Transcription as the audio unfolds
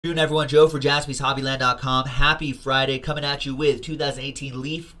Good afternoon, everyone. Joe for JaspysHobbyland.com. Happy Friday, coming at you with 2018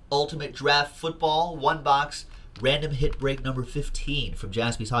 Leaf Ultimate Draft Football, one box, random hit break number 15 from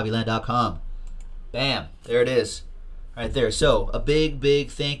JaspysHobbyland.com. Bam, there it is, right there. So a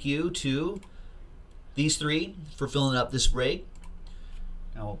big thank you to these three for filling up this break.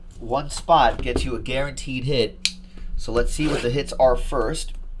 Now, one spot gets you a guaranteed hit. So let's see what the hits are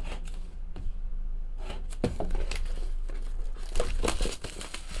first.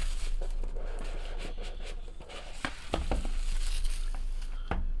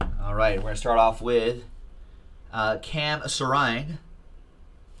 All right, we're going to start off with Cam Sarine,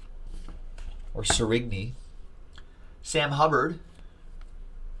 or Serigny, Sam Hubbard.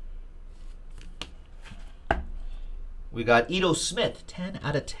 We got Ito Smith, 10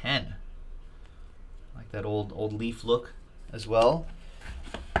 out of 10. Like that old Leaf look as well.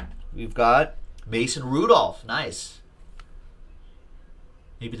 We've got Mason Rudolph, nice.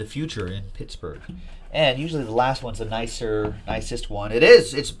 Maybe the future in Pittsburgh. And usually the last one's the nicest one. It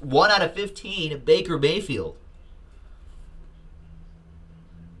is. It's 1 out of 15, Baker Mayfield.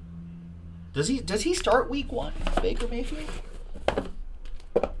 Does he start week 1, Baker Mayfield?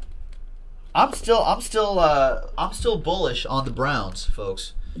 I'm still bullish on the Browns,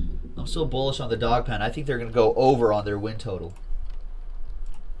 folks. I'm still bullish on the dog pound. I think they're going to go over on their win total.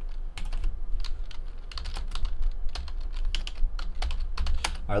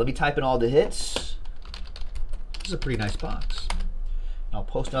 All right, let me type in all the hits. This is a pretty nice box. I'll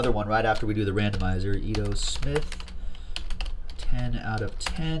post another one right after we do the randomizer. Ito Smith, 10 out of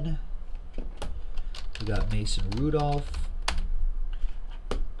 10. We got Mason Rudolph.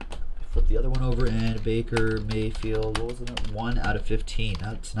 Flip the other one over, and Baker Mayfield. What was it? 1 out of 15.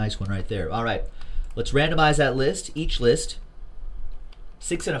 That's a nice one right there. All right, let's randomize that list. Each list,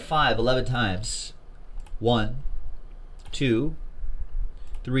 6 and a 5, 11 times. 1, 2,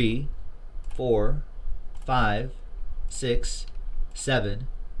 3, 4, 5, 6, 7,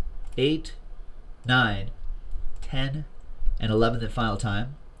 8, 9, 10, and 11th and final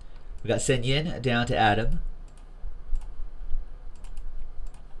time. We got Sen Yin down to Adam.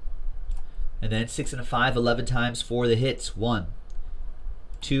 And then 6 and a 5, 11 times for the hits. 1,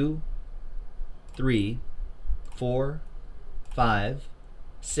 2, 3, 4, 5,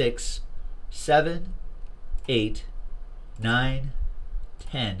 6, 7, 8, 9,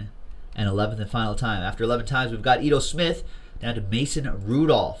 10, and 11th and final time. After 11 times, we've got Ito Smith down to Mason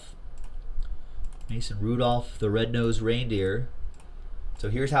Rudolph. Mason Rudolph, the red-nosed reindeer. So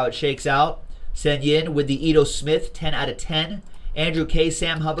here's how it shakes out. Sen Yin with the Ito Smith, 10 out of 10. Andrew K,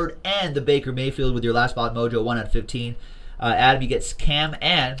 Sam Hubbard, and the Baker Mayfield with your last spot mojo, 1 out of 15. Adam, you get Cam,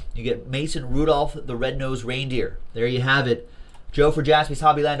 and you get Mason Rudolph, the red-nosed reindeer. There you have it. Joe for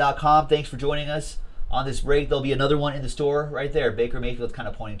JaspysHobbyland.com. Thanks for joining us on this break. There'll be another one in the store right there. Baker Mayfield's kind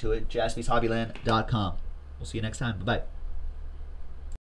of pointing to it. JaspysHobbyland.com. We'll see you next time. Bye-bye.